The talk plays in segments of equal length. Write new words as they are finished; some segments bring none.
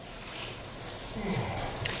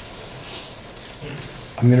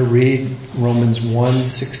I'm going to read Romans 1,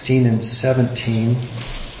 16 and 17.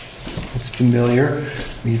 It's familiar.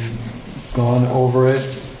 We've gone over it.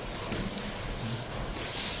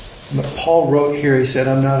 But Paul wrote here, he said,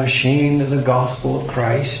 I'm not ashamed of the gospel of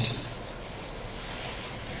Christ.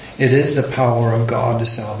 It is the power of God to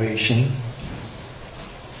salvation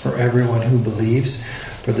for everyone who believes,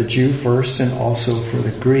 for the Jew first and also for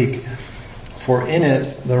the Greek. For in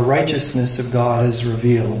it the righteousness of God is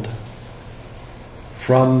revealed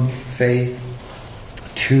from faith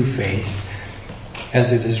to faith.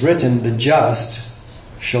 As it is written, the just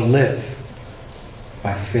shall live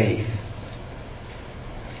by faith.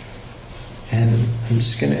 And I'm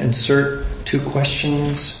just going to insert 2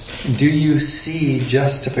 questions. Do you see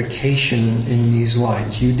justification in these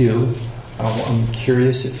lines? You do. I'm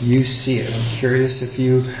curious if you see it. I'm curious if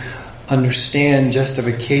you understand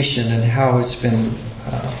justification and how it's been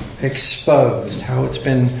exposed, how it's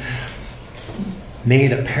been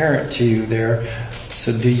made apparent to you there.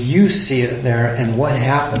 So do you see it there, and what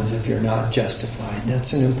happens if you're not justified?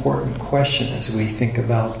 That's an important question as we think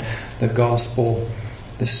about the gospel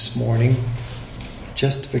this morning.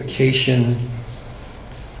 Justification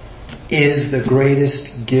is the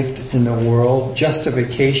greatest gift in the world.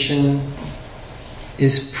 Justification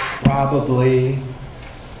is probably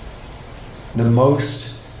the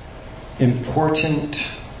most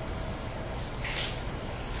important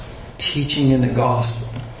teaching in the gospel.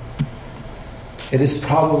 It is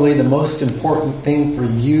probably the most important thing for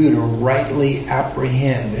you to rightly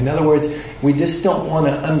apprehend. In other words, we just don't want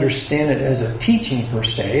to understand it as a teaching per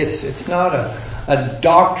se. It's not a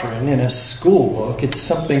doctrine in a school book. It's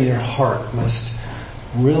something your heart must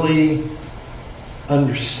really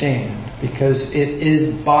understand, because it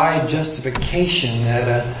is by justification that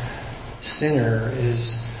a sinner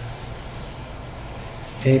is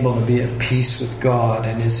able to be at peace with God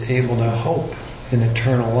and is able to hope in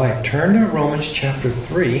eternal life. Turn to Romans chapter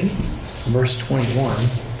 3, verse 21.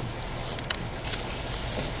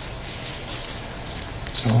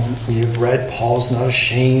 So we have read Paul's not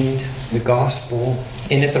ashamed of the gospel.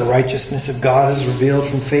 In it the righteousness of God is revealed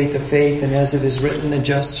from faith to faith, and as it is written, the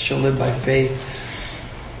just shall live by faith.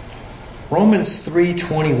 Romans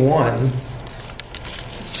 3:21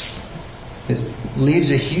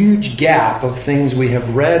 leaves a huge gap of things we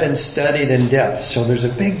have read and studied in depth. So there's a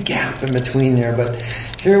big gap in between there. But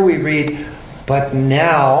here we read, but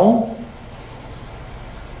now,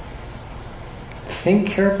 think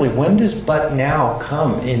carefully. When does but now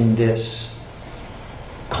come in this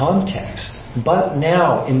context? But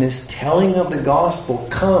now, in this telling of the gospel,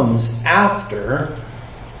 comes after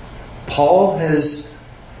Paul has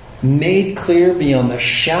made clear beyond the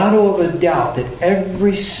shadow of a doubt that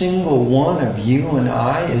every single one of you and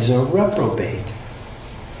I is a reprobate.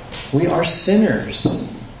 We are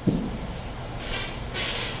sinners.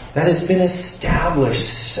 That has been established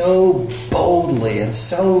so boldly and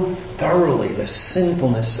so thoroughly, the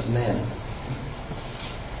sinfulness of men.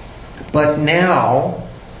 But now,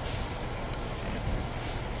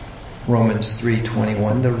 Romans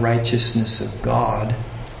 3:21, the righteousness of God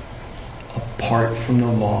apart from the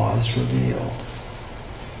law is revealed.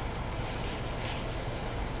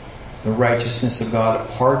 The righteousness of God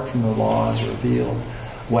apart from the law is revealed.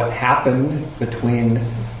 What happened between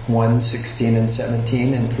 1:16 and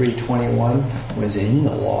 17 and 3:21 was in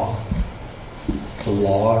the law. The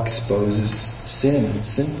law exposes sin and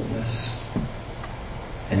sinfulness.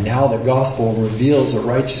 And now the gospel reveals a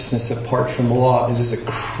righteousness apart from the law. This is a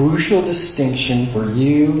crucial distinction for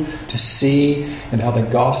you to see and how the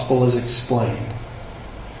gospel is explained.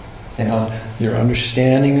 And on your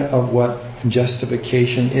understanding of what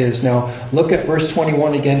justification is. Now, look at verse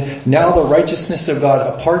 21 again. Now the righteousness of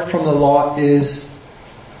God apart from the law is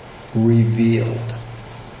revealed.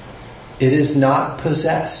 It is not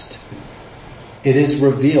possessed. It is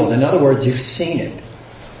revealed. In other words, you've seen it.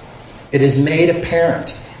 It is made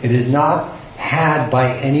apparent. It is not had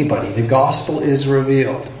by anybody. The gospel is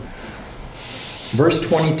revealed. Verse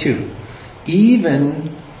 22.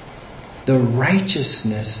 Even the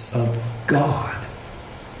righteousness of God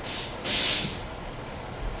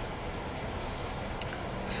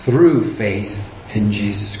through faith in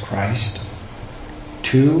Jesus Christ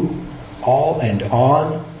to all and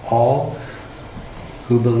on all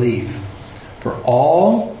who believe. For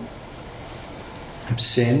all have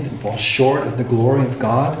sinned and fall short of the glory of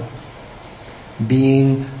God,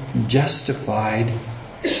 being justified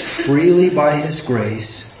freely by His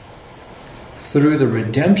grace through the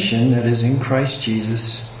redemption that is in Christ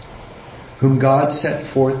Jesus, whom God set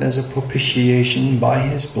forth as a propitiation by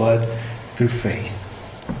His blood through faith.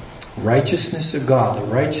 Righteousness of God. The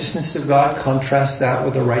righteousness of God, contrast that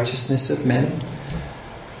with the righteousness of men.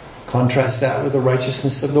 Contrast that with the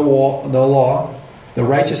righteousness of the law. The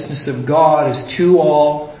righteousness of God is to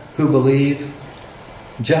all who believe,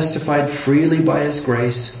 justified freely by His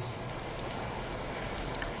grace.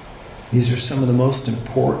 These are some of the most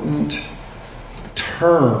important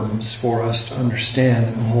terms for us to understand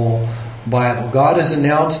in the whole Bible. God has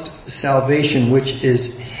announced salvation, which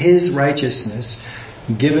is His righteousness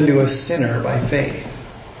given to a sinner by faith.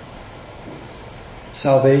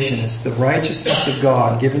 Salvation is the righteousness of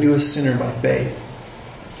God given to a sinner by faith.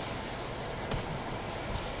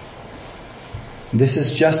 This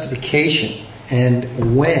is justification.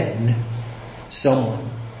 And when someone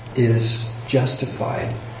is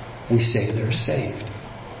justified, we say they're saved.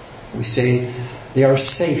 We say they are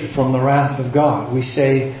safe from the wrath of God. We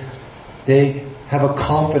say they have a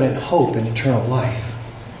confident hope in eternal life.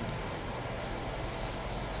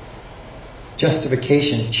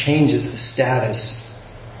 Justification changes the status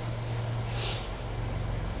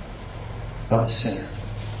of the sinner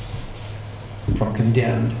from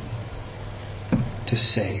condemned to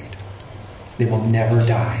saved. They will never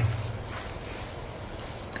die.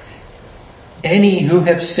 Any who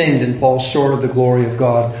have sinned and fall short of the glory of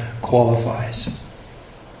God qualifies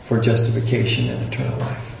for justification and eternal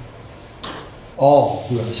life. All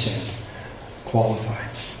who have sinned qualify.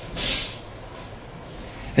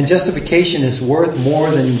 And justification is worth more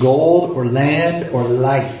than gold or land or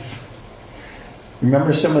life.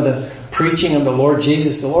 Remember some of the preaching of the Lord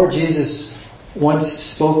Jesus? The Lord Jesus once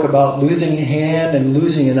spoke about losing a hand and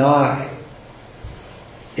losing an eye,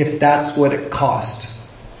 if that's what it cost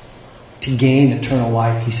to gain eternal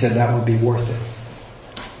life. He said that would be worth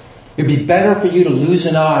it. It would be better for you to lose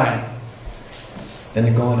an eye than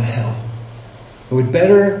to go into hell. It would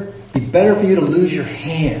be better for you to lose your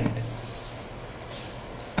hand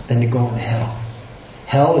than to go into hell.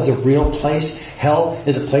 Hell is a real place. Hell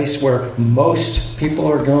is a place where most people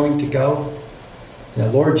are going to go.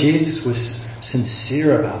 The Lord Jesus was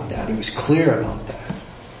sincere about that. He was clear about that.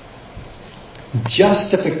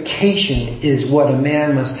 Justification is what a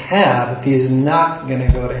man must have if he is not going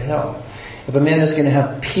to go to hell. If a man is going to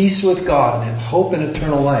have peace with God and have hope in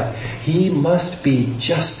eternal life, he must be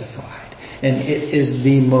justified. And it is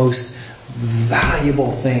the most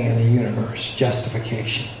valuable thing in the universe,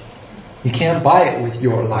 justification. You can't buy it with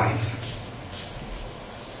your life.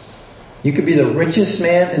 You could be the richest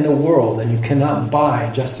man in the world and you cannot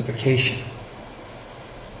buy justification.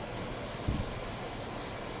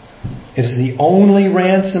 It is the only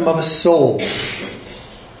ransom of a soul.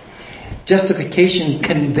 Justification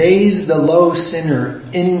conveys the low sinner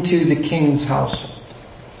into the king's household.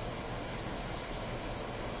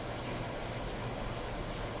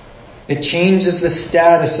 It changes the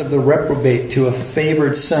status of the reprobate to a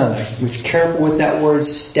favored son. I was careful with that word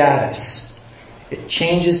status. It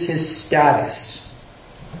changes his status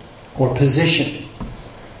or position.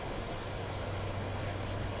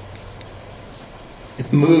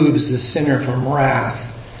 It moves the sinner from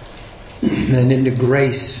wrath and into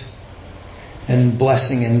grace and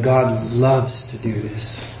blessing. And God loves to do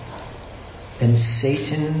this. And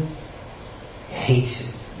Satan hates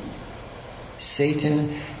it. Satan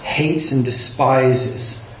hates and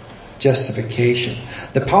despises justification.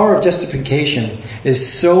 The power of justification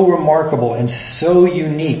is so remarkable and so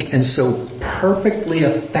unique and so perfectly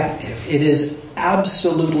effective. It is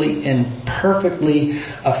absolutely and perfectly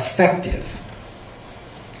effective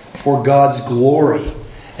for God's glory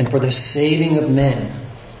and for the saving of men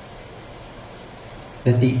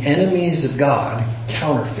that the enemies of God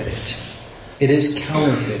counterfeit it. It is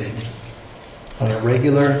counterfeited on a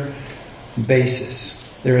regular basis.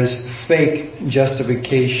 There is fake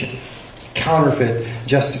justification, counterfeit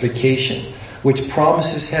justification, which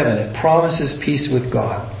promises heaven. It promises peace with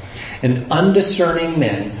God. And undiscerning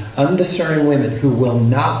men, undiscerning women who will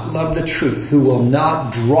not love the truth, who will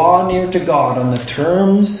not draw near to God on the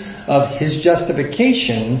terms of His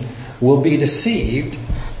justification, will be deceived,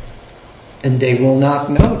 and they will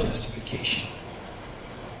not know justification.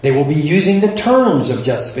 They will be using the terms of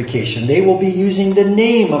justification. They will be using the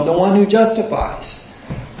name of the one who justifies.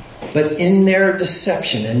 But in their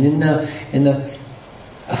deception and in the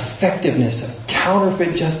effectiveness of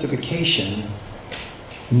counterfeit justification,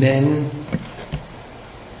 men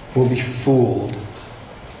will be fooled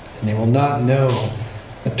and they will not know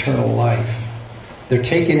eternal life. They're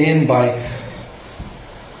taken in by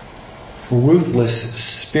ruthless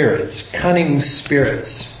spirits, cunning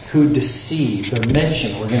spirits who deceive. They're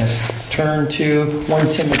mentioned. We're going to turn to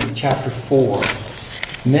 1 Timothy chapter 4.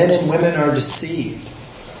 Men and women are deceived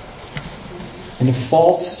into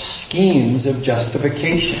false schemes of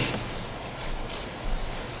justification.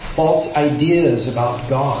 False ideas about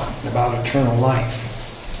God and about eternal life.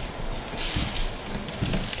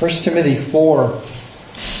 1 Timothy 4,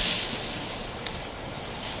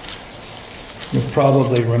 you'll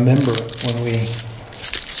probably remember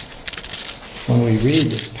when we read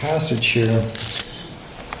this passage here.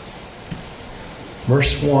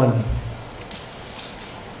 Verse 1.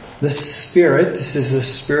 The Spirit, this is the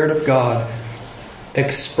Spirit of God,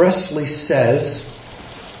 expressly says.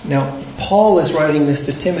 Now, Paul is writing this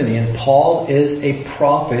to Timothy, and Paul is a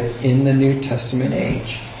prophet in the New Testament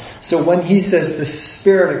age. So when he says the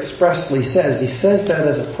Spirit expressly says, he says that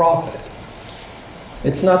as a prophet.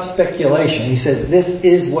 It's not speculation. He says this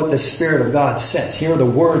is what the Spirit of God says. Here are the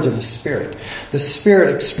words of the Spirit. The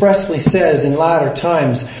Spirit expressly says in latter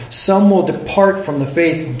times, some will depart from the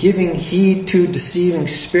faith, giving heed to deceiving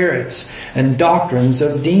spirits and doctrines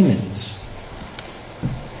of demons.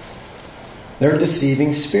 They're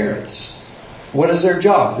deceiving spirits. What is their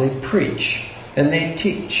job? They preach and they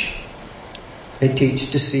teach. They teach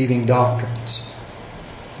deceiving doctrines.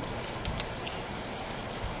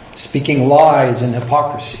 Speaking lies and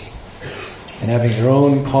hypocrisy, and having their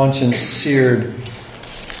own conscience seared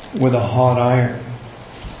with a hot iron.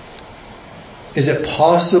 Is it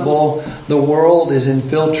possible the world is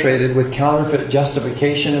infiltrated with counterfeit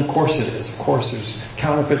justification? Of course it is. Of course there's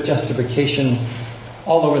counterfeit justification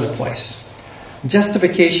all over the place.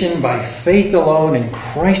 Justification by faith alone in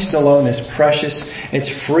Christ alone is precious. It's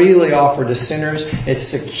freely offered to sinners. It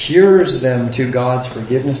secures them to God's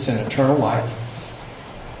forgiveness and eternal life.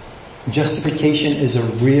 Justification is a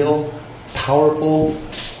real, powerful,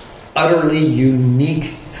 utterly unique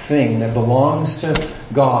thing that belongs to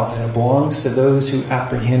God, and it belongs to those who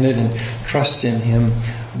apprehend it and trust in Him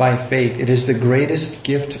by faith. It is the greatest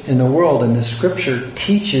gift in the world, and the Scripture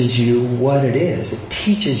teaches you what it is. It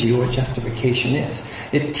teaches you what justification is.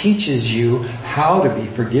 It teaches you how to be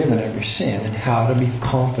forgiven of your sin and how to be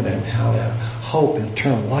confident, how to have hope in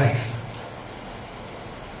eternal life.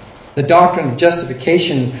 The doctrine of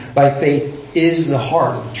justification by faith is the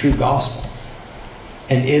heart of the true gospel.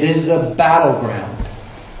 And it is the battleground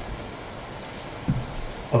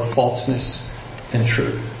of falseness and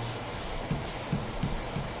truth.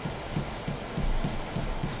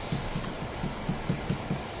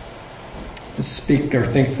 Let's speak or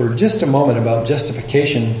think for just a moment about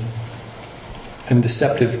justification and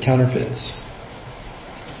deceptive counterfeits.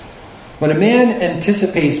 When a man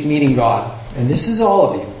anticipates meeting God, and this is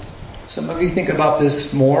all of you, some of you think about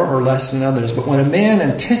this more or less than others, but when a man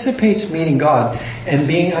anticipates meeting God and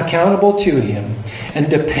being accountable to Him and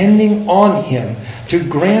depending on Him to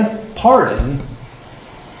grant pardon,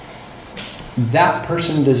 that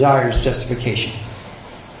person desires justification.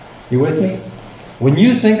 You with me? When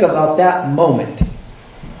you think about that moment,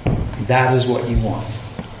 that is what you want.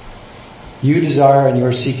 You desire and you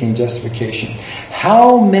are seeking justification.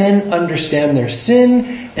 How men understand their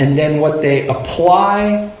sin and then what they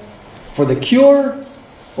apply for the cure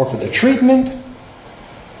or for the treatment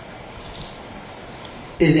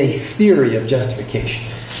is a theory of justification.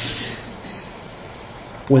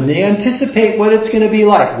 When they anticipate what it's going to be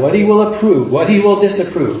like, what He will approve, what He will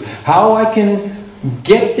disapprove, how I can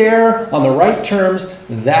get there on the right terms,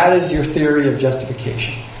 that is your theory of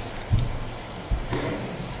justification.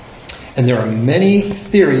 And there are many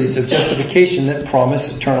theories of justification that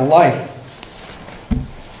promise eternal life.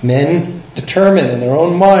 Men determine in their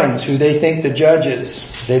own minds who they think the judge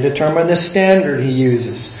is. They determine the standard He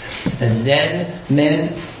uses. And then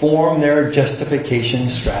men form their justification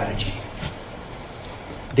strategy.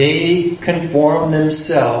 They conform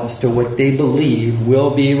themselves to what they believe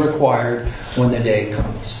will be required when the day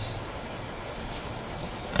comes.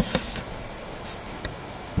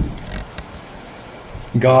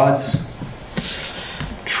 God's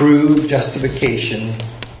true justification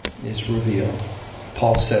is revealed.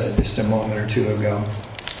 Paul said it just a moment or two ago.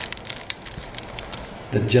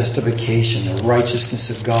 The justification, the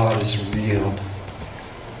righteousness of God is revealed.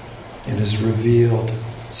 It is revealed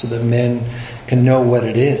so that men can know what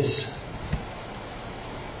it is.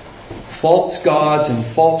 False gods and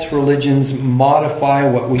false religions modify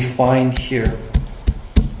what we find here.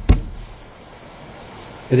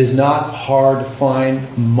 It is not hard to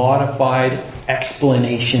find modified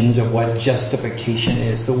explanations of what justification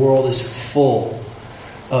is. The world is full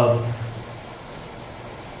of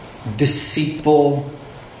deceitful,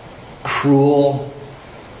 cruel,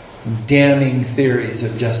 damning theories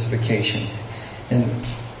of justification. And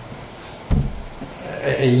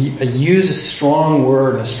I use a strong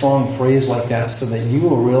word, a strong phrase like that so that you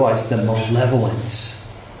will realize the malevolence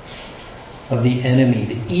of the enemy,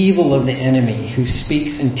 the evil of the enemy who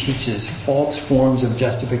speaks and teaches false forms of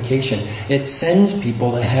justification. It sends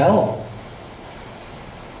people to hell.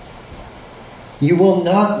 You will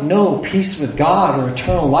not know peace with God or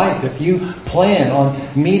eternal life if you plan on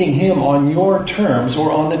meeting Him on your terms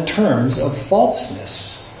or on the terms of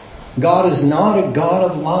falseness. God is not a God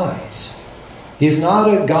of lies. He's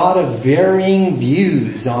not a God of varying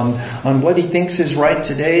views on what He thinks is right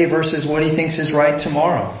today versus what He thinks is right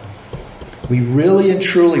tomorrow. We really and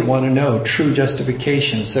truly want to know true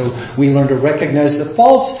justification. So we learn to recognize the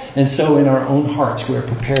false, and so in our own hearts we are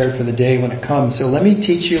prepared for the day when it comes. So let me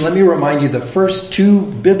remind you the first two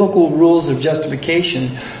biblical rules of justification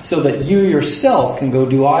so that you yourself can go,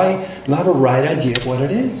 do I have a right idea of what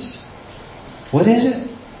it is? What is it?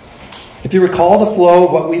 If you recall the flow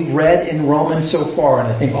of what we've read in Romans so far, and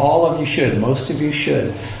I think all of you should, most of you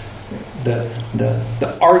should,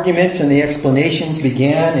 the arguments and the explanations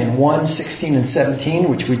began in 1:16 and 17,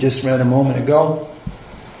 which we just read a moment ago.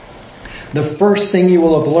 The first thing you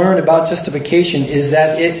will have learned about justification is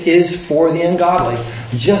that it is for the ungodly.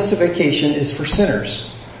 Justification is for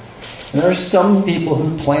sinners. And there are some people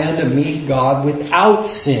who plan to meet God without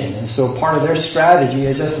sin, and so part of their strategy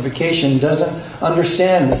of justification doesn't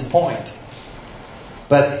understand this point.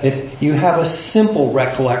 But if you have a simple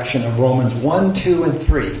recollection of Romans 1, 2, and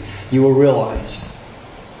 3, you will realize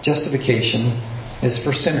justification is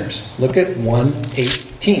for sinners. Look at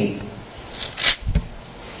 1:18.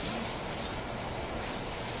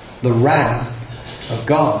 The wrath of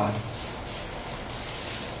God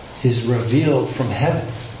is revealed from heaven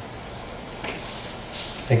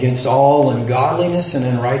against all ungodliness and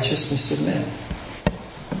unrighteousness of men.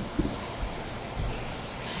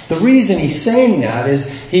 The reason he's saying that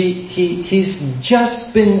is he's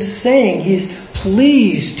just been saying he's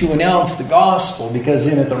pleased to announce the gospel because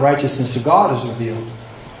in it the righteousness of God is revealed.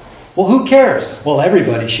 Well, who cares? Well,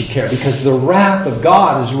 everybody should care because the wrath of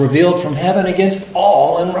God is revealed from heaven against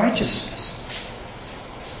all unrighteousness.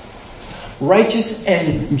 Righteous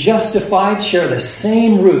and justified share the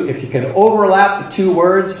same root. If you could overlap the two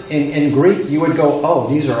words in Greek, you would go, oh,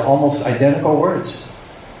 these are almost identical words.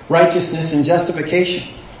 Righteousness and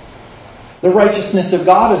justification. The righteousness of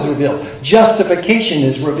God is revealed. Justification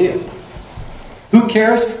is revealed. Who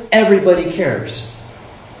cares? Everybody cares.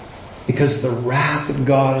 Because the wrath of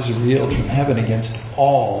God is revealed from heaven against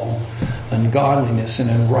all ungodliness and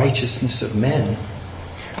unrighteousness of men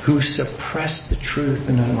who suppress the truth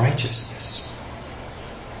in unrighteousness.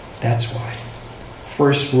 That's why.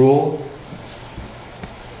 First rule,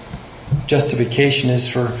 justification is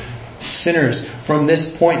for sinners. From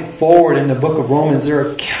this point forward in the book of Romans, there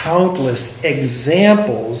are countless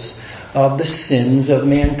examples of the sins of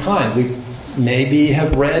mankind. We maybe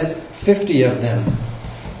have read 50 of them.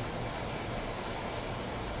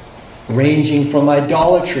 Ranging from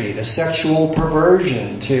idolatry to sexual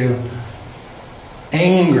perversion to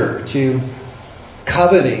anger to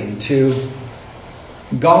coveting to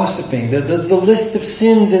gossiping. The list of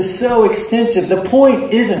sins is so extensive. The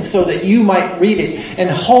point isn't so that you might read it and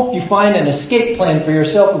hope you find an escape plan for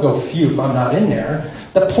yourself and go, phew, if I'm not in there.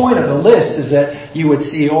 The point of the list is that you would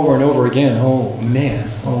see over and over again, oh man,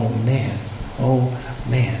 oh man, oh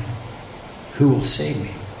man, who will save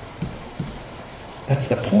me? That's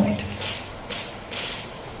the point.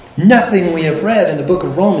 Nothing we have read in the book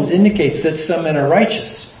of Romans indicates that some men are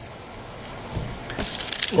righteous.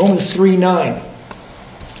 Romans 3:9.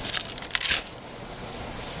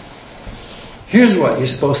 Here's what you're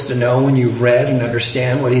supposed to know when you've read and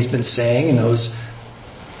understand what he's been saying in those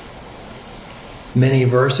many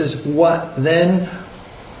verses. What then?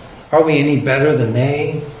 Are we any better than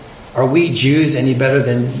they? Are we Jews any better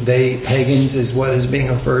than they, pagans, is what is being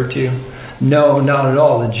referred to? No, not at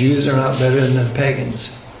all. The Jews are not better than the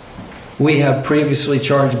pagans. We have previously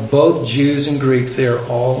charged both Jews and Greeks. They are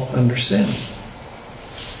all under sin.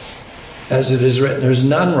 As it is written, there's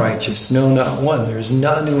none righteous, no, not one. There's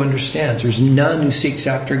none who understands. There's none who seeks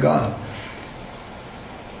after God.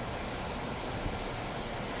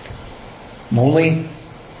 I'm only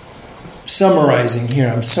summarizing here.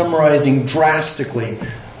 I'm summarizing drastically.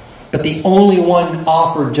 But the only one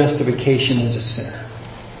offered justification is a sinner.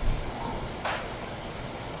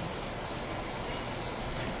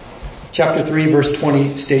 Chapter 3, verse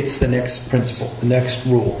 20 states the next principle, the next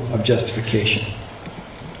rule of justification.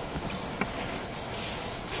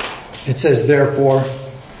 It says, therefore,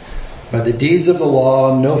 by the deeds of the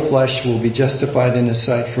law, no flesh will be justified in his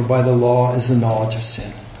sight, for by the law is the knowledge of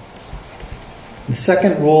sin. The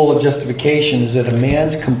second rule of justification is that a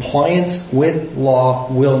man's compliance with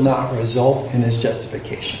law will not result in his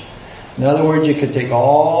justification. In other words, you could take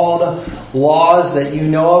all the laws that you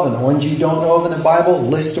know of and the ones you don't know of in the Bible,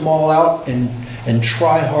 list them all out and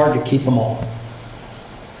try hard to keep them all.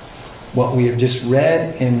 What we have just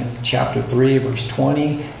read in chapter 3, verse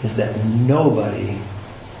 20, is that nobody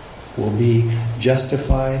will be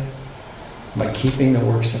justified by keeping the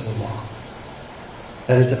works of the law.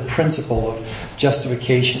 That is a principle of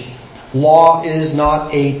justification. Law is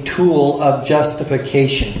not a tool of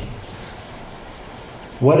justification.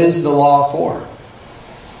 What is the law for?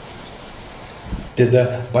 Did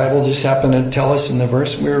the Bible just happen to tell us in the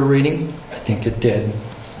verse we were reading? I think it did.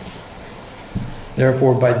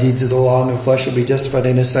 Therefore, by deeds of the law, no flesh shall be justified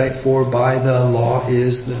in his sight, for by the law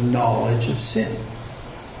is the knowledge of sin.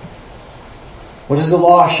 What does the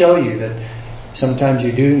law show you? That sometimes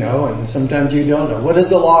you do know and sometimes you don't know. What does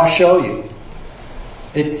the law show you?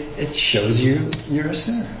 It shows you you're a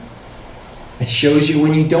sinner. It shows you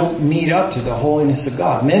when you don't meet up to the holiness of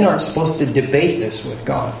God. Men aren't supposed to debate this with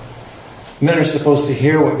God. Men are supposed to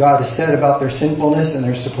hear what God has said about their sinfulness, and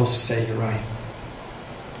they're supposed to say, you're right.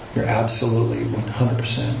 You're absolutely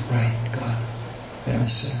 100% right, God. I am a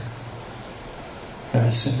sinner. I'm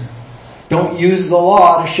a sinner. Don't use the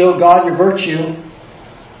law to show God your virtue.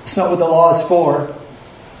 It's not what the law is for.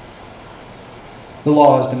 The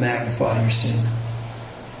law is to magnify your sin.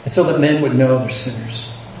 It's so that men would know they're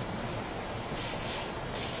sinners.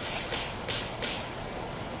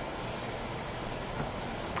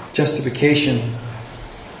 Justification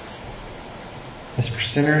is for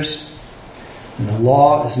sinners, and the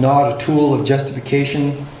law is not a tool of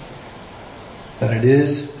justification, but it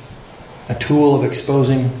is a tool of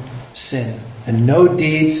exposing sin. And no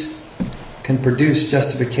deeds can produce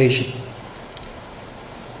justification.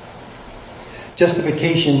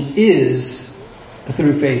 Justification is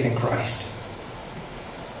through faith in Christ.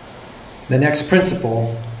 The next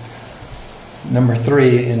principle, number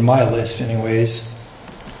 3 in my list anyways,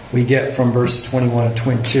 we get from verse 21 and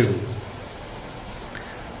 22.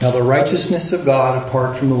 Now the righteousness of God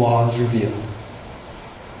apart from the law is revealed.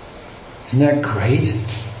 Isn't that great?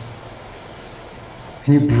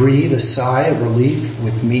 Can you breathe a sigh of relief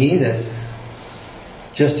with me that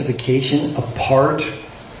justification apart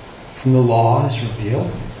from the law is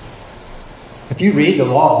revealed? If you read the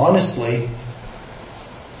law honestly,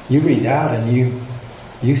 you read that and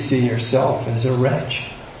you see yourself as a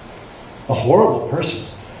wretch, a horrible person.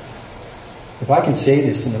 If I can say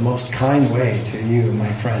this in the most kind way to you,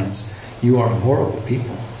 my friends, you are horrible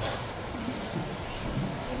people.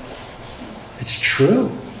 It's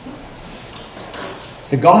true.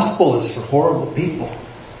 The gospel is for horrible people.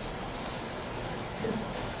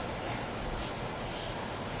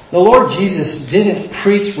 The Lord Jesus didn't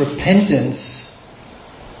preach repentance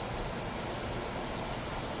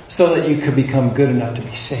so that you could become good enough to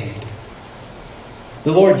be saved.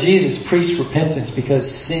 The Lord Jesus preached repentance because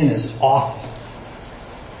sin is awful.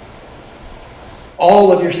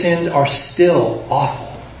 All of your sins are still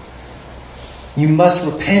awful. You must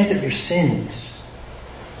repent of your sins.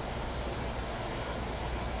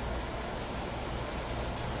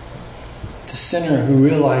 The sinner who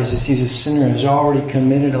realizes he's a sinner has already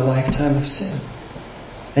committed a lifetime of sin.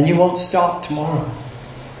 And you won't stop tomorrow.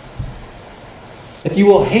 If you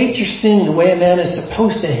will hate your sin the way a man is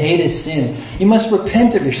supposed to hate his sin, you must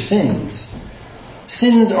repent of your sins.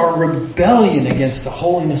 Sins are rebellion against the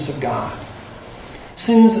holiness of God.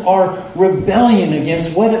 Sins are rebellion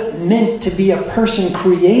against what it meant to be a person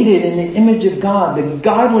created in the image of God. The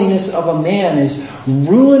godliness of a man is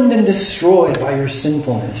ruined and destroyed by your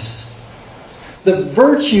sinfulness. The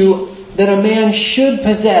virtue that a man should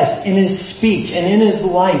possess in his speech and in his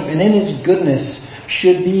life and in his goodness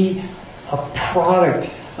should be a product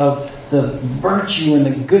of the virtue and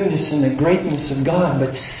the goodness and the greatness of God.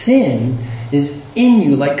 But sin is in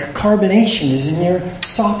you like carbonation is in your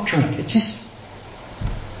soft drink. It just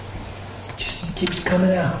keeps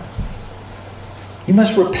coming out. You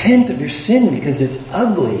must repent of your sin because it's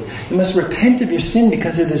ugly. You must repent of your sin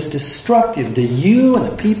because it is destructive to you and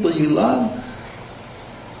the people you love.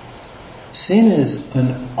 Sin is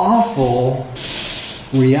an awful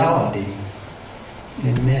reality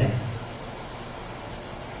in men.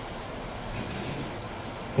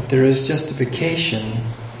 But there is justification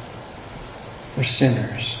for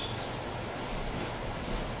sinners.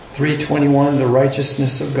 3:21, the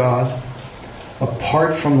righteousness of God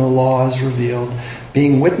apart from the law is revealed,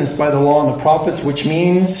 being witnessed by the law and the prophets, which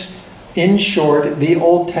means, in short, the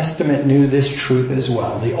Old Testament knew this truth as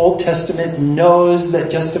well. The Old Testament knows that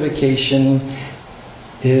justification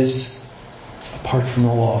is apart from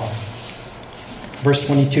the law. Verse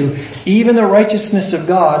 22, even the righteousness of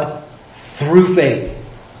God through faith.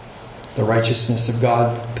 The righteousness of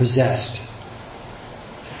God possessed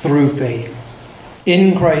through faith.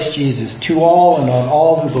 In Christ Jesus, to all and on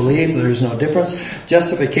all who believe, there is no difference.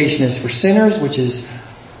 Justification is for sinners, which is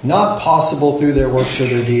not possible through their works or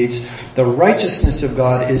their deeds. The righteousness of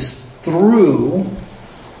God is through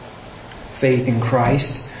faith in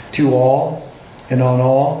Christ to all and on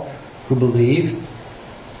all who believe.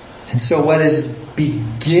 And so what is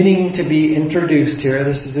beginning to be introduced here,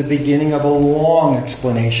 this is the beginning of a long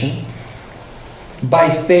explanation. By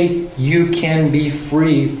faith you can be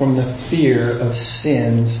free from the fear of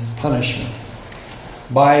sin's punishment.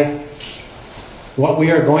 By what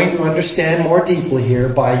we are going to understand more deeply here,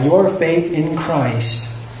 by your faith in Christ,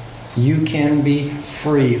 you can be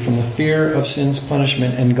free from the fear of sin's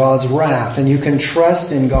punishment and God's wrath, and you can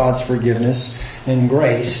trust in God's forgiveness and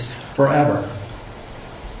grace forever.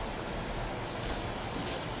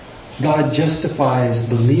 God justifies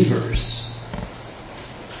believers.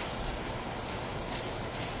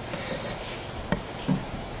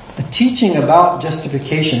 The teaching about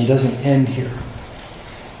justification doesn't end here.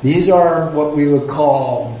 These are what we would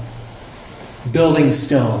call building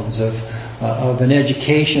stones of an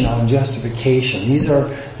education on justification. These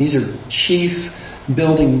are chief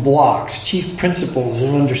building blocks, chief principles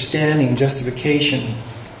of understanding justification.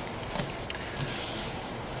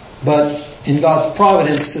 But in God's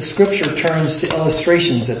providence, the Scripture turns to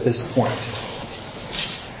illustrations at this point.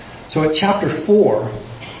 So at chapter 4,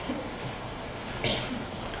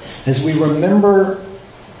 as we remember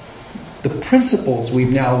the principles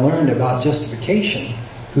we've now learned about justification,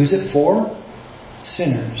 who's it for?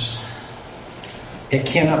 Sinners. It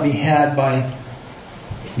cannot be had by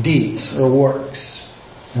deeds or works.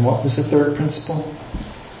 And what was the third principle?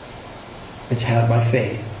 It's had by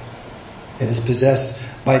faith. It is possessed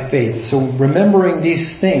by faith. So remembering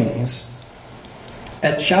these things,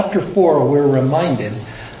 at chapter 4 we're reminded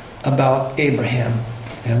about Abraham.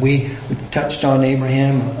 And we touched on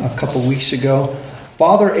Abraham a couple weeks ago.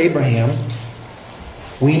 Father Abraham,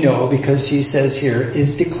 we know because he says here,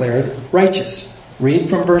 is declared righteous. Read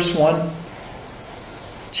from verse 1.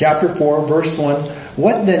 Chapter 4, verse 1.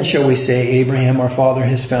 What then shall we say Abraham our father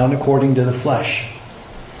has found according to the flesh?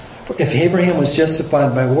 For if Abraham was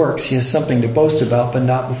justified by works, he has something to boast about, but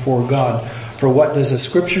not before God. For what does the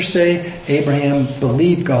Scripture say? Abraham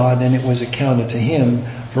believed God, and it was accounted to him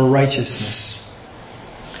for righteousness.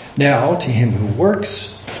 Now, to him who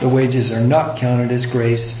works, the wages are not counted as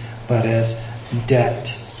grace, but as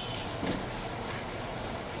debt.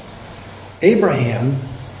 Abraham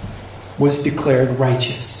was declared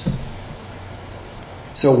righteous.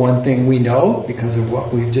 So one thing we know, because of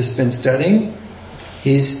what we've just been studying,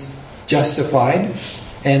 he's justified.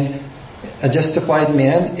 And a justified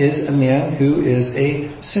man is a man who is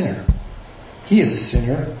a sinner. He is a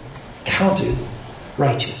sinner, counted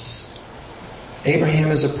righteous. Abraham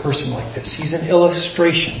is a person like this. He's an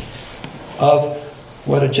illustration of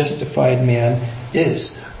what a justified man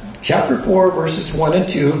is. Chapter 4, verses 1 and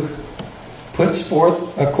 2 puts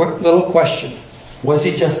forth a quick little question. Was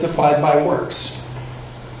he justified by works?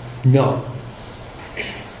 No.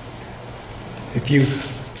 If you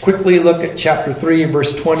quickly look at chapter 3,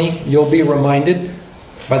 verse 20, you'll be reminded,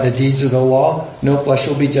 by the deeds of the law, no flesh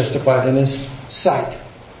will be justified in his sight.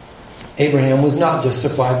 Abraham was not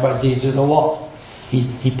justified by deeds of the law.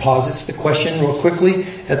 He posits the question real quickly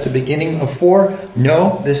at the beginning of 4.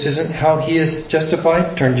 No, this isn't how he is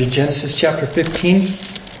justified. Turn to Genesis chapter 15.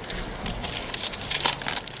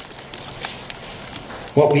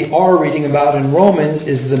 What we are reading about in Romans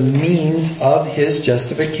is the means of his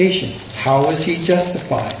justification. How was he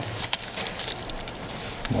justified?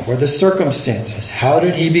 What were the circumstances? How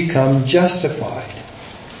did he become justified?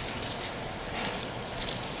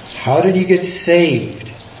 How did he get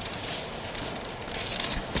saved?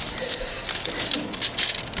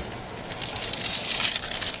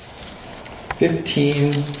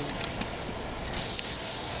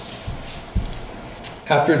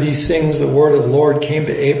 After these things, the word of the Lord came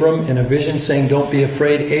to Abram in a vision, saying, Don't be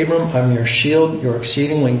afraid, Abram, I'm your shield, your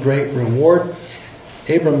exceedingly great reward.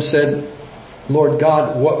 Abram said, Lord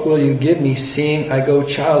God, what will you give me, seeing I go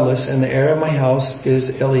childless, and the heir of my house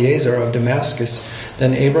is Eliezer of Damascus?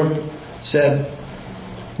 Then Abram said,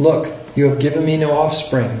 Look, you have given me no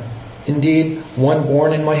offspring. Indeed, one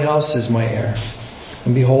born in my house is my heir.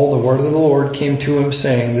 And behold, the word of the Lord came to him,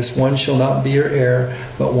 saying, This one shall not be your heir,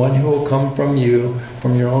 but one who will come from you,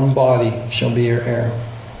 from your own body, shall be your heir.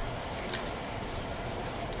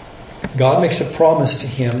 God makes a promise to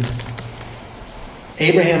him.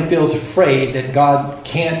 Abraham feels afraid that God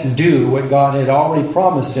can't do what God had already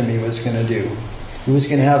promised him he was going to do. He was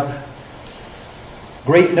going to have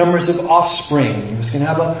great numbers of offspring. He was going to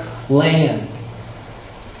have a land.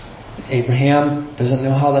 Abraham doesn't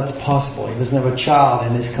know how that's possible. He doesn't have a child,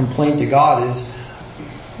 and his complaint to God is,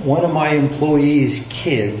 one of my employees'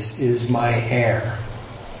 kids is my heir.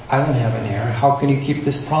 I don't have an heir. How can you keep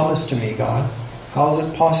this promise to me, God? How is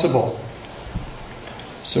it possible?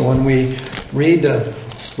 So when we read the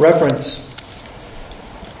reference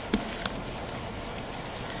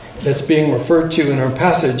that's being referred to in our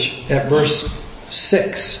passage at verse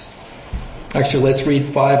 6. Actually, let's read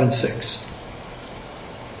 5 and 6.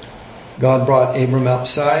 God brought Abram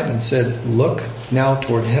outside and said, "Look now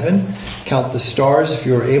toward heaven, count the stars if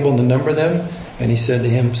you are able to number them." And he said to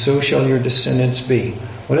him, "So shall your descendants be."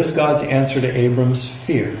 What is God's answer to Abram's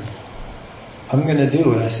fear? I'm going to do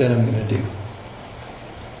what I said I'm going to do.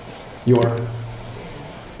 Your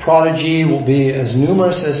prodigy will be as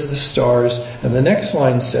numerous as the stars. And the next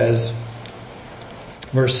line says,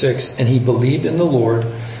 verse 6, "And he believed in the Lord,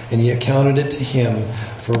 and he accounted it to him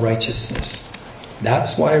for righteousness."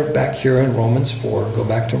 That's why back here in Romans 4, go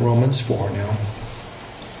back to Romans 4 now.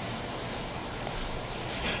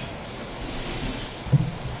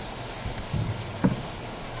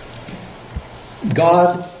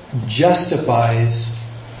 God justifies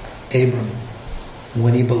Abram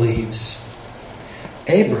when he believes.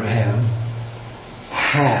 Abraham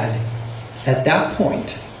had, at that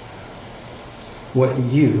point, what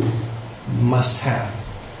you must have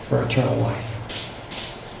for eternal life.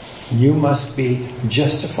 You must be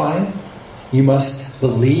justified. You must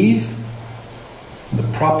believe the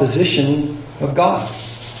proposition of God.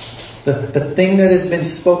 The thing that has been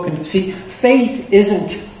spoken. See, faith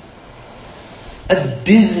isn't a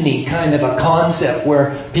Disney kind of a concept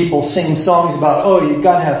where people sing songs about, oh, you've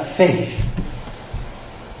got to have faith.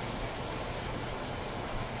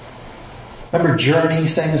 Remember Journey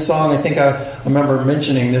sang a song? I think I remember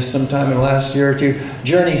mentioning this sometime in the last year or two.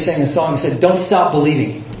 Journey sang a song and said, "Don't stop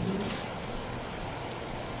believing."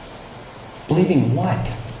 Believing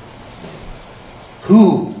what?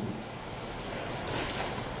 Who?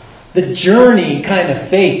 The Journey kind of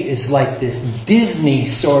faith is like this Disney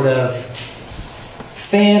sort of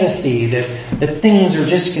fantasy that things are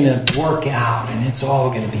just going to work out and it's all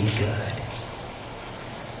going to be good.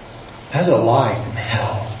 That's a lie from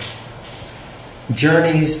hell.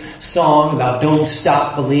 Journey's song about don't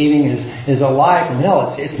stop believing is a lie from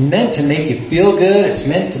hell. It's meant to make you feel good. It's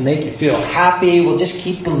meant to make you feel happy. We'll just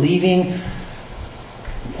keep believing.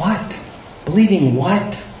 What? Believing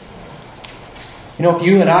what? You know, if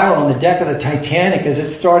you and I were on the deck of the Titanic as it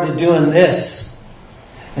started doing this,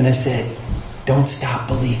 and I said, "Don't stop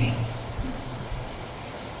believing,"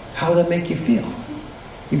 how would that make you feel?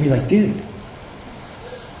 You'd be like, dude,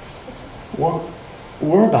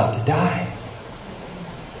 we're about to die.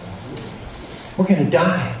 We're going to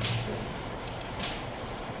die.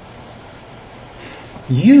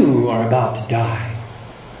 You are about to die.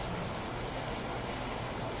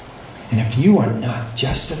 And if you are not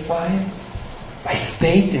justified by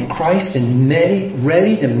faith in Christ and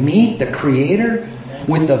ready to meet the Creator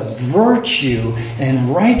with the virtue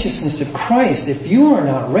and righteousness of Christ, if you are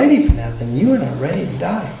not ready for that, then you are not ready to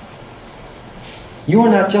die. You are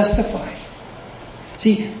not justified.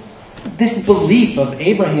 See, this belief of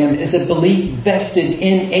Abraham is a belief vested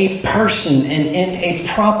in a person and in a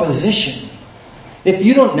proposition. If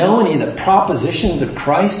you don't know any of the propositions of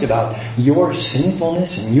Christ about your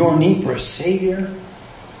sinfulness and your need for a Savior,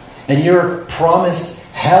 and you're promised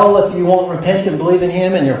hell if you won't repent and believe in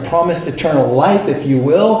Him, and you're promised eternal life if you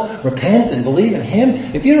will repent and believe in Him,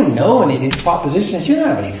 if you don't know any of these propositions, you don't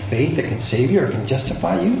have any faith that can save you or can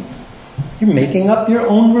justify you. You're making up your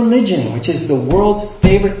own religion, which is the world's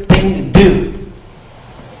favorite thing to do.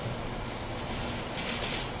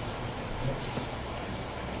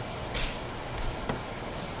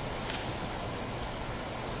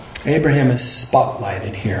 Abraham is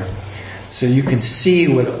spotlighted here. So you can see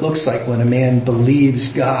what it looks like when a man believes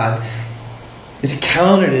God is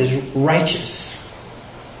counted as righteous.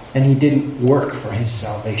 And he didn't work for his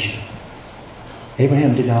salvation.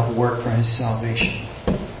 Abraham did not work for his salvation.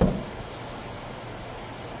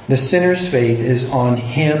 The sinner's faith is on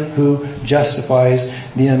Him who justifies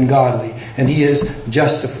the ungodly. And he is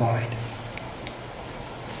justified.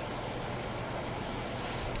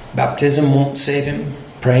 Baptism won't save him.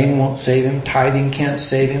 Praying won't save him. Tithing can't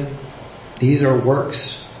save him. These are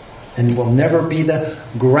works and will never be the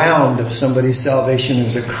ground of somebody's salvation.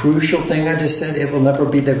 There's a crucial thing I just said. It will never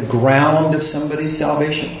be the ground of somebody's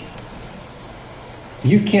salvation.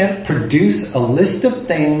 You can't produce a list of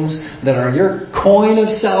things that are your coin of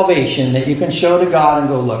salvation that you can show to God and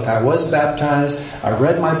go, look, I was baptized. I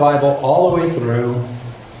read my Bible all the way through.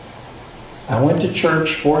 I went to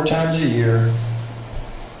church 4 times a year.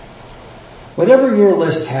 Whatever your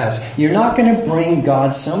list has, you're not going to bring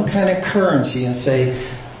God some kind of currency and say,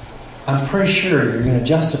 I'm pretty sure you're going to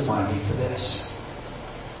justify me for this.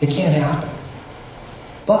 It can't happen.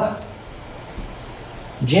 But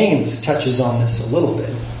James touches on this a little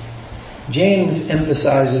bit. James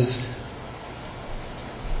emphasizes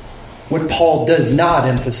what Paul does not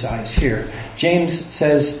emphasize here. James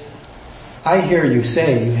says, I hear you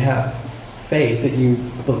say you have faith, that you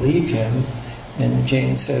believe him. And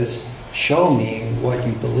James says, show me what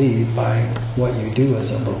you believe by what you do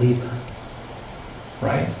as a believer.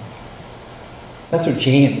 Right? That's what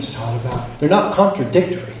James taught about. They're not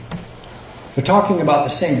contradictory. They're talking about the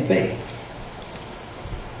same faith.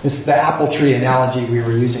 This is the apple tree analogy we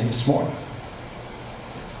were using this morning.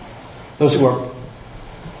 Those who are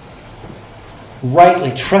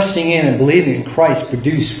rightly trusting in and believing in Christ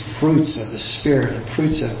produce fruits of the Spirit and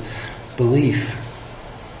fruits of belief.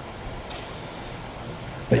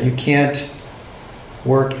 But you can't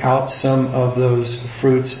work out some of those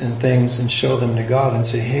fruits and things and show them to God and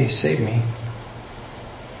say, hey, save me.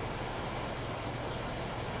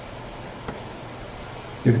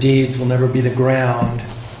 Your deeds will never be the ground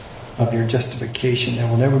of your justification. They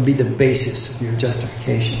will never be the basis of your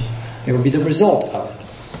justification. They will be the result of it.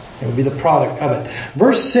 It will be the product of it.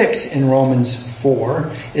 Verse 6 in Romans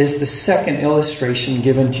 4 is the second illustration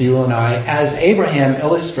given to you and I, as Abraham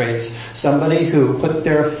illustrates somebody who put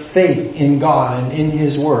their faith in God and in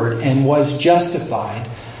His Word and was justified.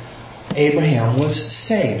 Abraham was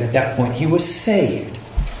saved. At that point, he was saved.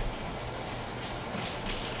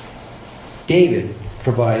 David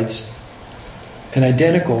provides an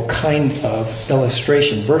identical kind of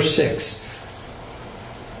illustration. Verse 6.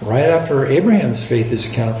 Right after Abraham's faith is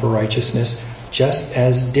accounted for righteousness, just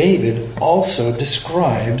as David also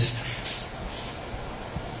describes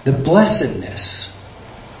the blessedness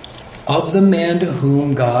of the man to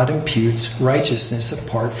whom God imputes righteousness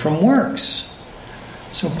apart from works.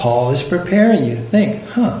 So Paul is preparing you to think,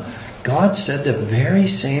 God said the very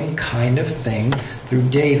same kind of thing through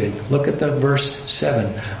David. Look at the verse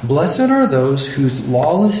 7. Blessed are those whose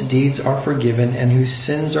lawless deeds are forgiven and whose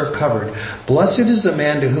sins are covered. Blessed is the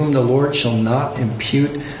man to whom the Lord shall not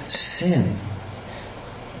impute sin.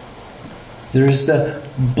 There is the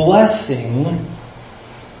blessing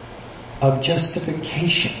of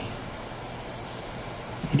justification.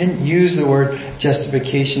 He didn't use the word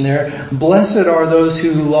justification there. Blessed are those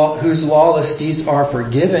whose lawless deeds are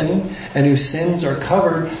forgiven and whose sins are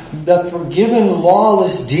covered. The forgiven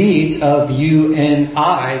lawless deeds of you and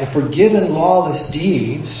I, the forgiven lawless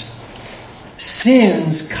deeds,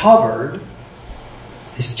 sins covered,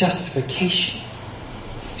 is justification.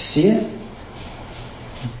 You see it?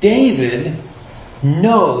 David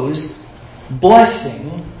knows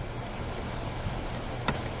blessing.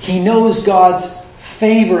 He knows God's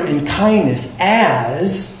favor and kindness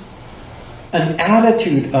as an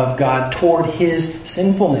attitude of God toward His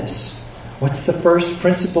sinfulness. What's the first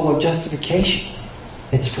principle of justification?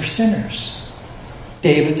 It's for sinners.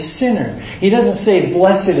 David's a sinner. He doesn't say,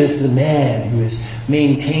 blessed is the man who has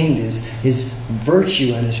maintained his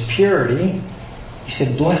virtue and his purity. He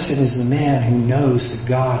said, blessed is the man who knows the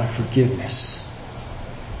God of forgiveness,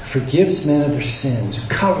 who forgives men of their sins, who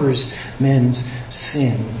covers men's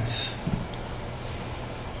sins.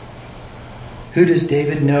 Who does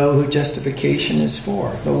David know who justification is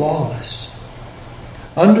for? The lawless.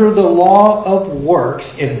 Under the law of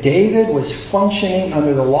works, if David was functioning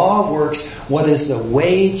under the law of works, what is the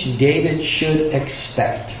wage David should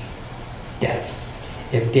expect? Death.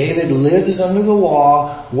 If David lives under the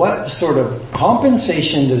law, what sort of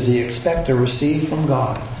compensation does he expect to receive from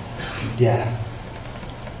God? Death.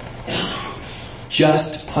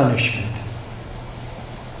 Just punishment.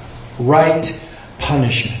 Right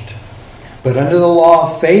punishment. But under the law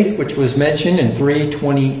of faith, which was mentioned in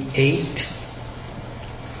 3:28,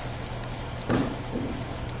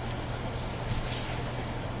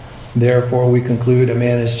 therefore we conclude a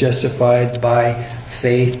man is justified by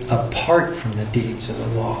faith apart from the deeds of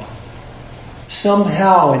the law.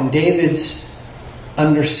 Somehow in David's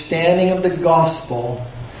understanding of the gospel,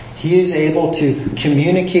 he is able to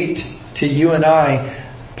communicate to you and I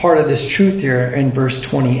part of this truth here in verse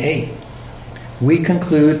 28. We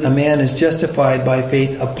conclude a man is justified by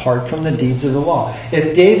faith apart from the deeds of the law.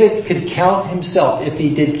 If David could count himself, if he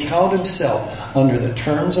did count himself under the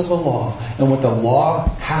terms of the law and what the law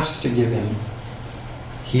has to give him,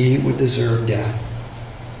 he would deserve death.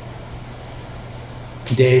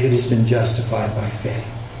 David has been justified by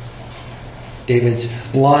faith. David's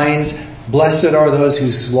lines, blessed are those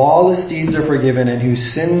whose lawless deeds are forgiven and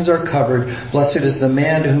whose sins are covered. Blessed is the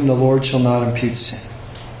man to whom the Lord shall not impute sin.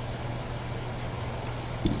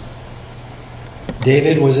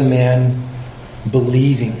 David was a man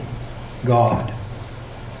believing God,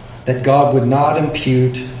 that God would not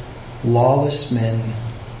impute lawless men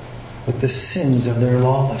with the sins of their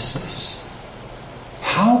lawlessness.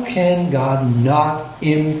 How can God not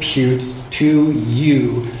impute to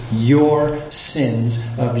you your sins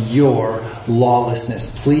of your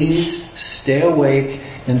lawlessness? Please stay awake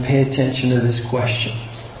and pay attention to this question.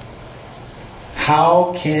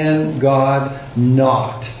 How can God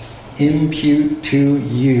not impute to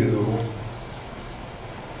you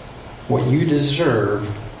what you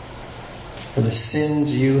deserve for the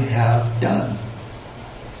sins you have done?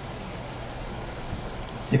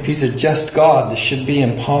 If He's a just God, this should be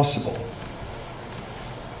impossible.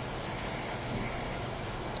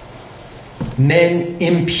 Men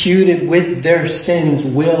imputed with their sins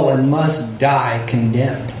will and must die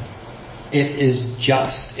condemned. It is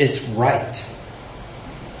just. It's right.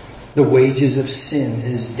 The wages of sin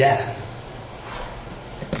is death.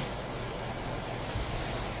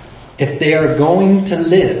 If they are going to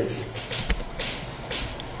live,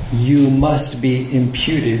 you must be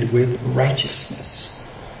imputed with righteousness.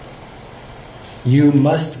 You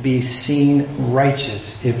must be seen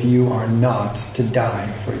righteous if you are not to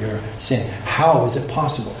die for your sin. How is it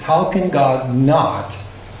possible? How can God not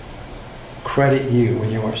credit you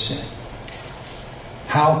with your sin?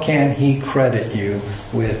 How can He credit you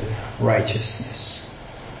with righteousness?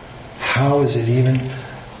 How is it even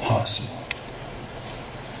possible?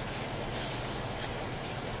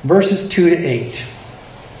 Verses 2 to 8,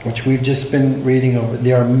 which we've just been reading over,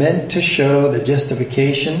 they are meant to show that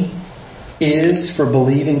justification is for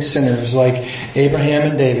believing sinners like Abraham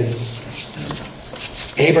and David.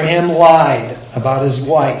 Abraham lied about his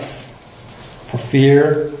wife for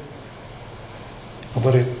fear of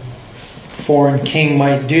what a foreign king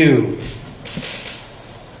might do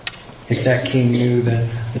if that king knew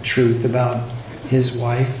the truth about his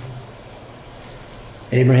wife.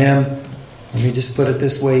 Abraham, let me just put it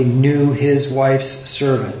this way, knew his wife's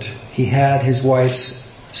servant. He had his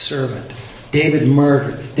wife's servant. David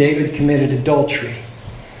murdered. David committed adultery.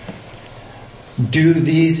 Do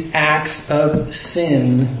these acts of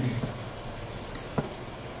sin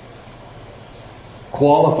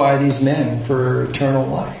qualify these men for eternal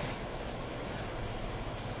life?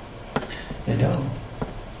 They don't.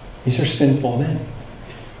 These are sinful men.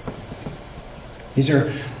 These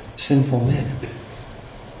are sinful men.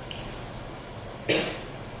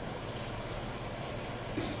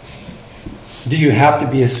 Do you have to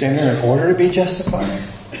be a sinner in order to be justified?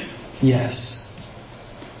 Yes.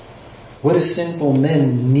 What do sinful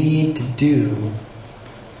men need to do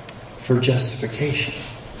for justification,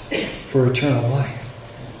 for eternal life?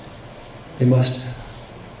 They must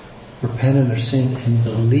repent of their sins and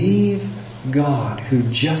believe God who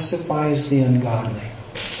justifies the ungodly.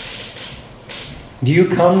 Do you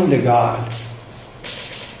come to God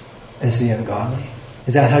as the ungodly?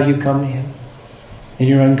 Is that how you come to Him? In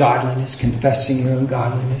your ungodliness, confessing your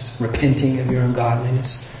ungodliness, repenting of your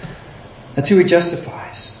ungodliness. That's who He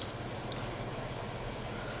justifies.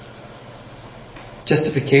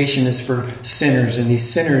 Justification is for sinners, and these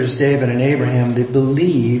sinners, David and Abraham, they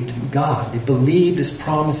believed God. They believed His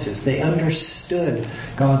promises. They understood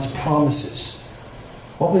God's promises.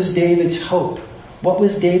 What was David's hope? What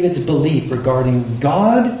was David's belief regarding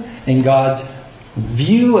God and God's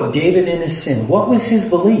view of David and his sin? What was his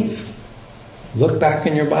belief? Look back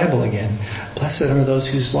in your Bible again. Blessed are those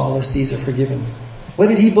whose lawless deeds are forgiven. What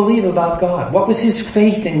did he believe about God? What was his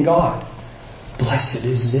faith in God? Blessed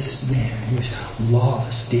is this man whose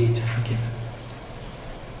lawless deeds are forgiven.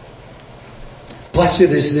 Blessed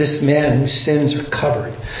is this man whose sins are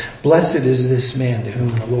covered. Blessed is this man to whom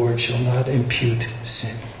the Lord shall not impute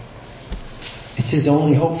sin. It's his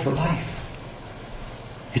only hope for life.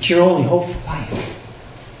 It's your only hope for life.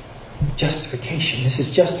 Justification. This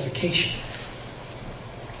is justification.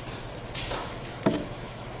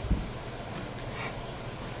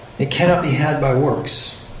 It cannot be had by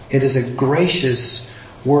works. It is a gracious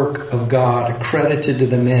work of God accredited to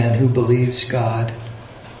the man who believes God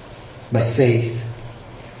by faith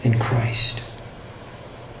in Christ.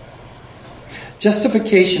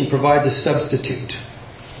 Justification provides a substitute.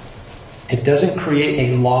 It doesn't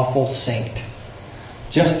create a lawful saint.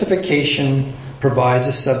 Justification provides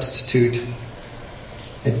a substitute.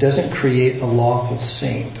 It doesn't create a lawful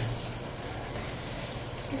saint.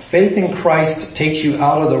 Faith in Christ takes you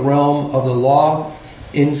out of the realm of the law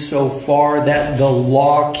insofar that the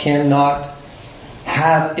law cannot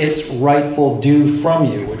have its rightful due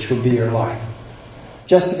from you, which would be your life.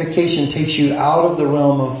 Justification takes you out of the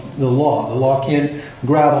realm of the law. The law can't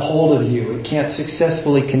grab a hold of you. It can't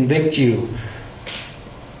successfully convict you.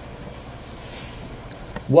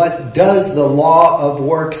 What does the law of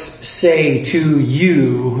works say to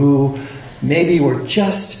you who Maybe we're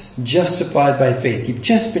just justified by faith. You've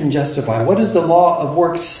just been justified. What does the law of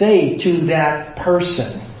works say to that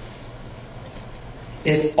person?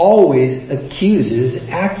 It always accuses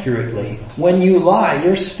accurately. When you lie,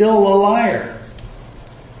 you're still a liar,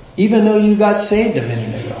 even though you got saved a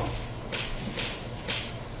minute ago.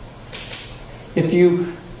 If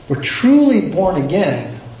you were truly born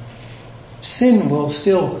again, sin will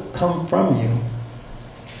still come from you.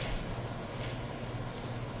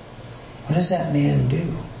 What does that man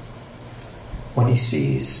do when he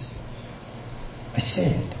sees, I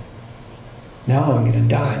sinned? Now I'm going to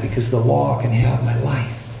die because the law can have my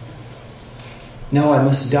life. Now I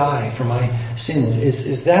must die for my sins.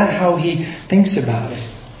 Is that how he thinks about it?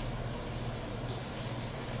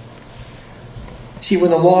 See,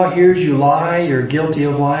 when the law hears you lie, you're guilty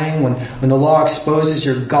of lying. When the law exposes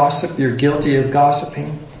your gossip, you're guilty of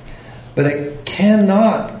gossiping. But it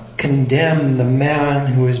cannot condemn the man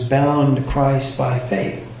who is bound to Christ by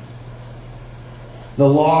faith. The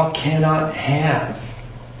law cannot have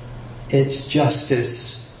its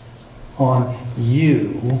justice on you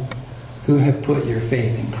who have put your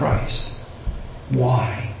faith in Christ.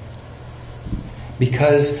 Why?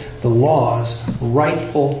 Because the law's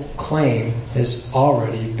rightful claim has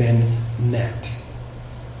already been met.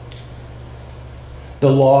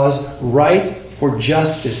 The law's right for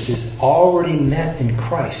justice is already met in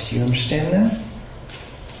Christ. Do you understand that?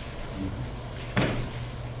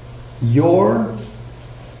 Your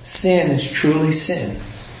sin is truly sin.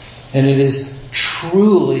 And it is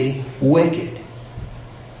truly wicked.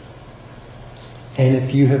 And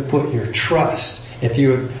if you have put your trust, if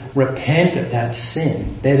you have repent of that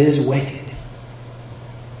sin, that is wicked.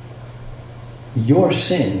 Your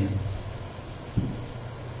sin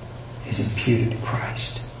is imputed to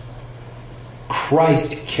Christ.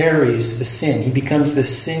 Christ carries the sin. He becomes the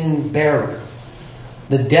sin bearer.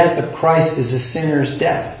 The death of Christ is a sinner's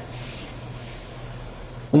death.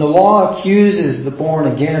 When the law accuses the born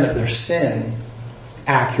again of their sin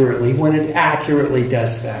accurately, when it accurately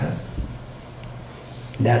does that,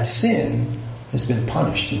 that sin has been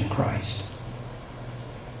punished in Christ.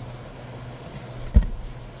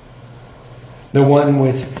 The one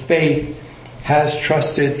with faith has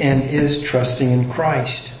trusted and is trusting in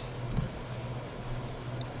Christ.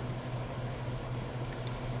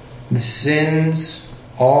 The sins,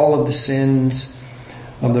 all of the sins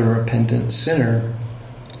of the repentant sinner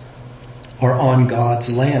are on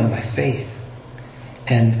God's Lamb by faith.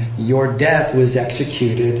 And your death was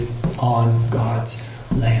executed on God's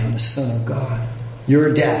Lamb, the Son of God.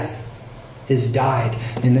 Your death is died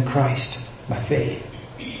in the Christ by faith.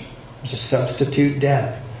 It's a substitute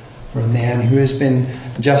death for a man who has been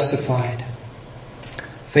justified.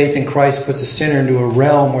 Faith in Christ puts a sinner into a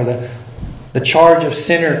realm where the charge of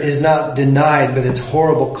sinner is not denied, but its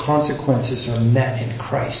horrible consequences are met in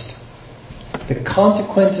Christ. The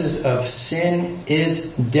consequences of sin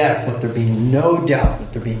is death. Let there be no doubt.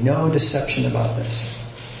 Let there be no deception about this.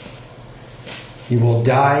 You will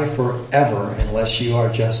die forever unless you are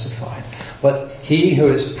justified. But he who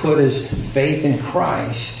has put his faith in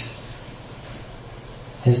Christ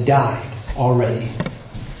has died already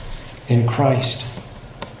in Christ.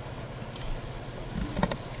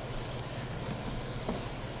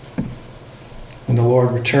 When the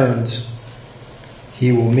Lord returns,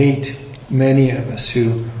 he will meet many of us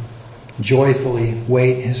who joyfully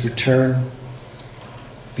wait his return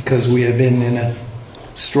because we have been in a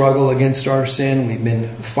struggle against our sin. We've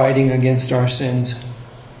been fighting against our sins.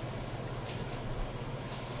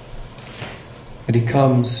 But he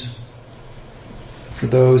comes for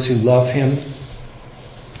those who love him.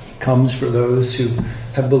 He comes for those who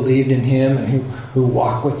have believed in him and who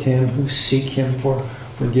walk with him, who seek him for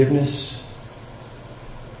forgiveness,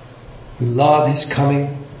 who love his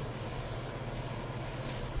coming.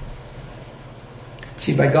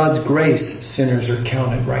 See, by God's grace, sinners are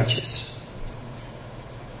counted righteous.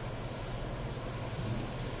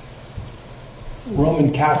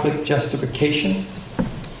 Roman Catholic justification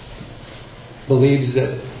believes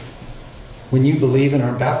that when you believe and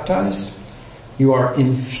are baptized, you are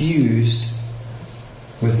infused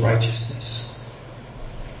with righteousness.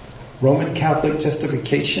 Roman Catholic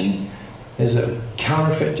justification is a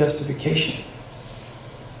counterfeit justification.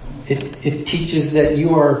 It teaches that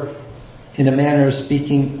you are, in a manner of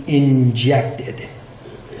speaking, injected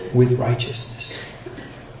with righteousness.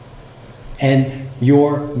 And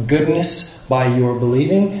your goodness by your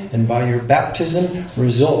believing and by your baptism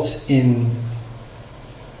results in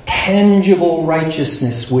tangible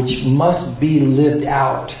righteousness which must be lived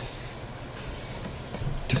out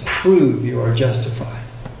to prove you are justified.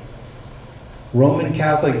 Roman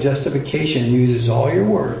Catholic justification uses all your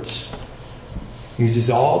words, He uses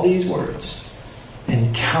all these words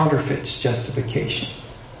and counterfeits justification.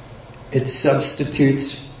 It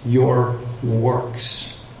substitutes your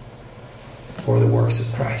works for the works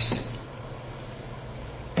of Christ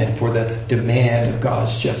and for the demand of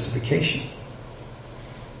God's justification.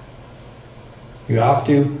 You have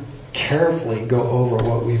to carefully go over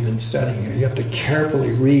what we've been studying here. You have to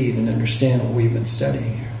carefully read and understand what we've been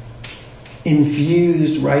studying here.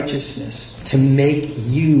 Infused righteousness to make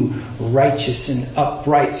you righteous and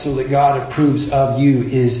upright so that God approves of you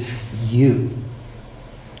is you.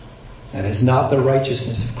 That is not the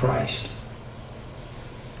righteousness of Christ.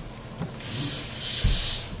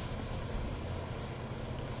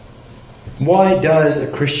 Why does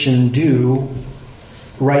a Christian do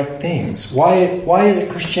right things? Why is a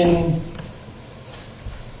Christian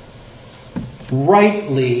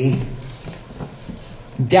rightly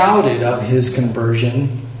doubted of his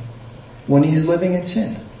conversion when he's living in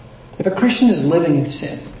sin? If a Christian is living in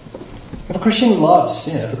sin, if a Christian loves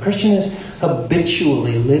sin, if a Christian is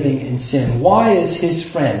habitually living in sin, why is his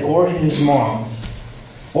friend or his mom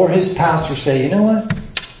or his pastor say, you know what?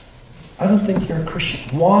 I don't think you're a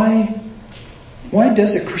Christian. Why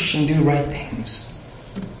does a Christian do right things?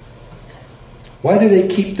 Why do they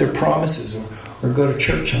keep their promises or go to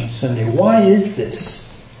church on Sunday? Why is this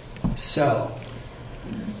so?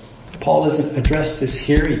 Paul doesn't address this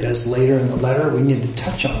here. He does later in the letter. We need to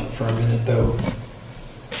touch on it for a minute, though.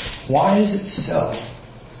 Why is it so?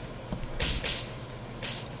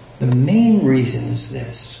 The main reason is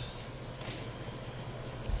this.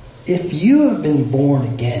 If you have been born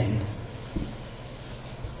again,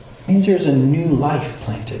 it means there's a new life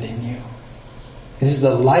planted in you. It is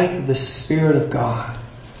the life of the Spirit of God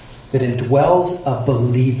that indwells a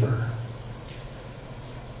believer.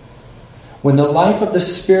 When the life of the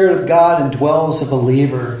Spirit of God indwells a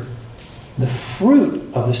believer, the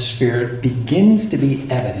fruit of the Spirit begins to be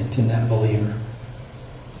evident in that believer.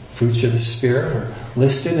 Fruits of the Spirit are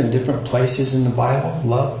listed in different places in the Bible.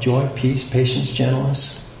 Love, joy, peace, patience,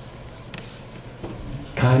 gentleness,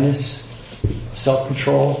 kindness,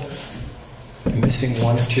 self-control. I'm missing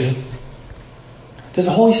one or two. Does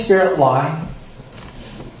the Holy Spirit lie?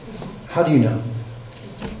 How do you know?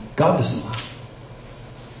 God doesn't lie.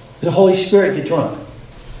 Does the Holy Spirit get drunk?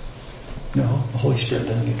 No, the Holy Spirit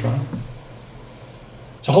doesn't get drunk.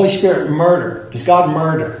 Does the Holy Spirit murder? Does God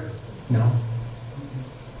murder? No.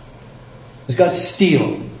 Does God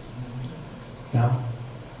steal? No.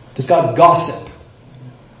 Does God gossip?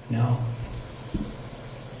 No.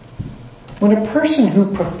 When a person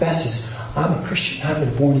who professes, I'm a Christian, I've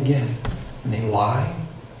been born again, and they lie,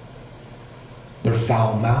 they're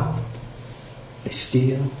foul-mouthed, they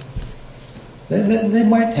steal, they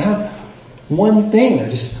might have one thing they're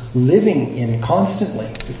just living in constantly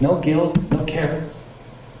with no guilt, no care.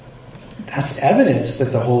 That's evidence that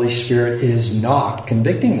the Holy Spirit is not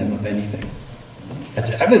convicting them of anything. That's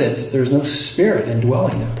evidence that there's no Spirit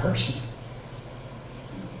indwelling that person.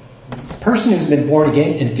 A person who's been born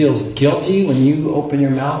again and feels guilty when you open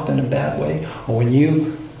your mouth in a bad way, or when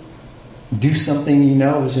you do something you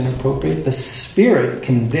know is inappropriate, the Spirit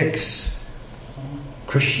convicts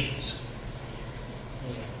Christians.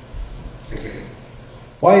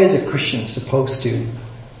 Why is a Christian supposed to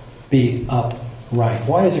be upright?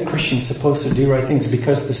 Why is a Christian supposed to do right things?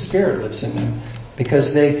 Because the Spirit lives in them.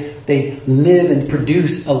 Because they live and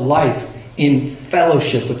produce a life in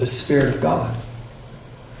fellowship with the Spirit of God.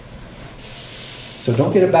 So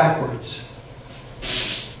don't get it backwards.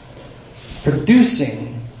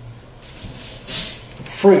 Producing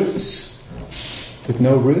fruits with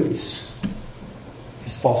no roots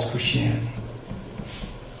is false Christianity.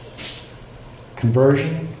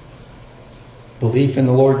 Conversion, belief in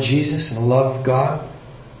the Lord Jesus and the love of God.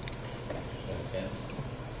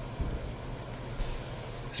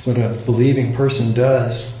 That's what a believing person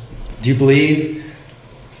does. Do you believe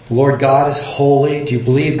the Lord God is holy? Do you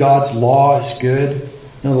believe God's law is good?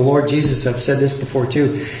 No, the Lord Jesus, I've said this before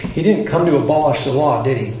too, He didn't come to abolish the law,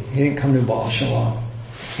 did He? He didn't come to abolish the law.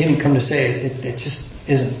 He didn't come to say it just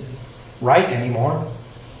isn't right anymore.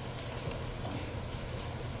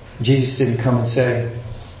 Jesus didn't come and say,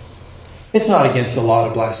 it's not against the law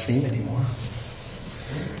to blaspheme anymore.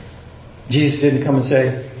 Jesus didn't come and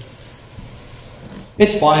say,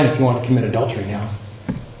 it's fine if you want to commit adultery now.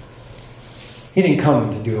 He didn't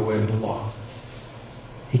come to do away with the law.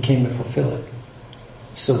 He came to fulfill it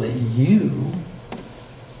so that you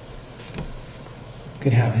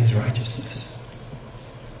could have His righteousness.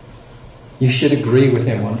 You should agree with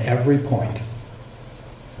Him on every point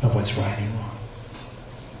of what's right and wrong.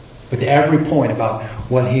 With every point about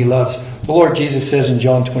what He loves. The Lord Jesus says in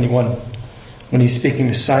John 21, when He's speaking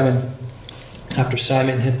to Simon, after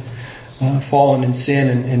Simon had fallen in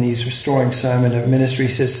sin, and he's restoring Simon to ministry.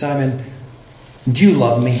 He says, Simon, do you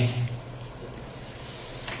love me?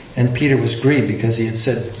 And Peter was grieved because he had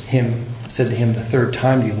said to him the third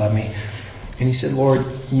time, do you love me? And he said, Lord,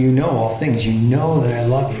 you know all things. You know that I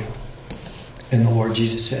love you. And the Lord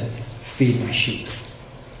Jesus said, feed my sheep.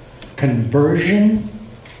 Conversion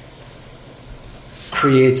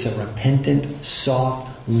creates a repentant,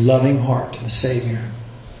 soft, loving heart to the Savior.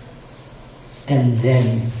 And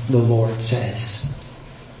then the Lord says,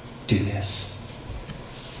 do this.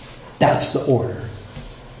 That's the order.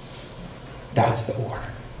 That's the order.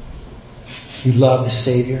 You love the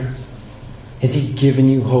Savior. Has He given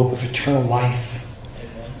you hope of eternal life?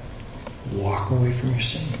 Walk away from your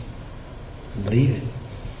sin. Leave it.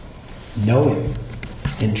 Know Him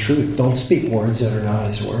in truth. Don't speak words that are not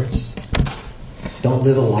His words. Don't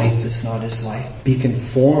live a life that's not His life. Be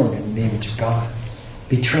conformed in the image of God.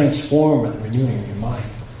 Be transformed by the renewing of your mind.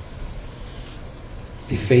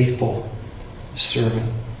 Be faithful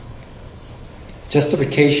servant.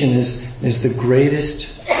 Justification is the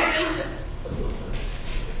greatest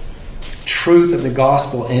truth of the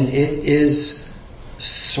gospel, and it is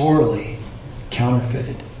sorely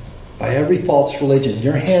counterfeited by every false religion.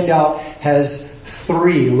 Your handout has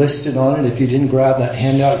 3 listed on it. If you didn't grab that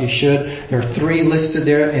handout, you should. There are 3 listed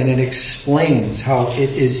there, and it explains how it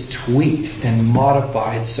is tweaked and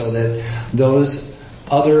modified so that those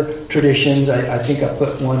other traditions, I think I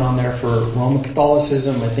put one on there for Roman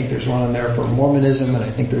Catholicism, I think there's one on there for Mormonism, and I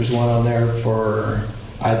think there's one on there for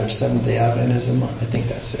either Seventh-day Adventism. I think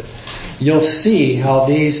that's it. You'll see how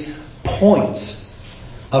these points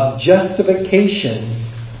of justification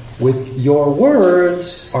with your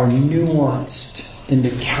words are nuanced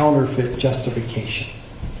into counterfeit justification.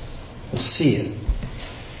 You'll see it.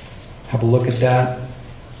 Have a look at that.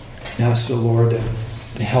 Ask the Lord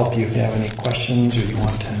to help you if you have any questions or you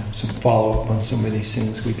want some follow-up on some of these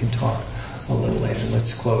things. We can talk a little later.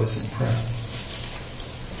 Let's close in prayer.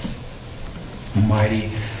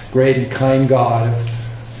 Almighty, great and kind God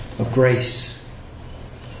of grace,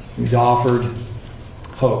 who's offered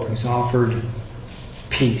hope, who's offered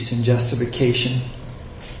peace and justification.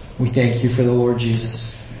 We thank you for the Lord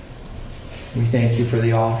Jesus. We thank you for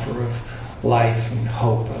the offer of life and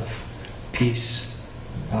hope of peace.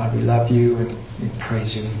 God, we love you and we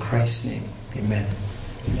praise you in Christ's name. Amen.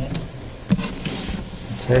 Amen.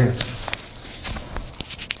 Okay.